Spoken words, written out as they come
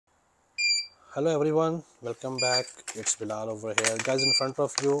Hello everyone, welcome back. It's Bilal over here. Guys, in front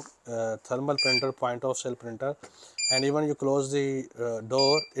of you, thermal printer, point of sale printer, and even you close the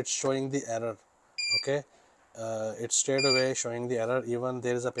door, it's showing the error. Okay, it's straight away showing the error. Even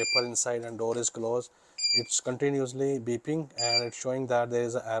there is a paper inside and door is closed, it's continuously beeping and it's showing that there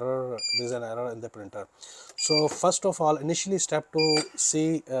is an error. There is an error in the printer. So first of all, initially step to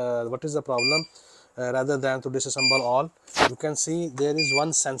see what is the problem. Rather than to disassemble all, you can see there is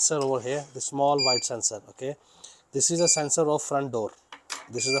one sensor over here, the small white sensor. Okay, this is a sensor of front door.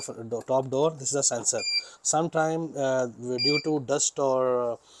 This is the top door. This is a sensor. Sometime due to dust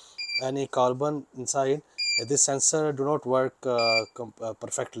or any carbon inside, this sensor do not work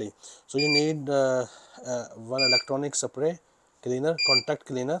perfectly. So you need one electronic spray cleaner, contact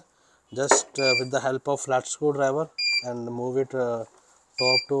cleaner, just with the help of flat screwdriver, and move it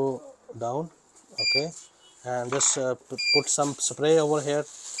top to down. Okay, and just put some spray over here,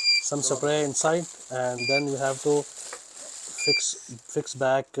 some spray inside, and then you have to fix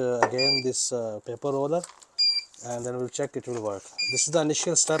back again this paper roller, and then we'll check it will work. This is the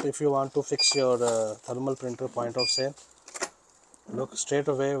initial step if you want to fix your thermal printer point of sale. Look, straight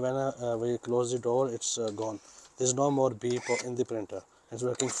away when we close the door, it's gone. There's no more beep in the printer. It's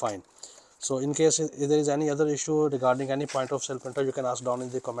working fine. So in case if there is any other issue regarding any point of sale printer, you can ask down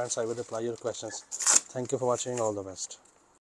in the comments. I will reply your questions. Thank you for watching. All the best.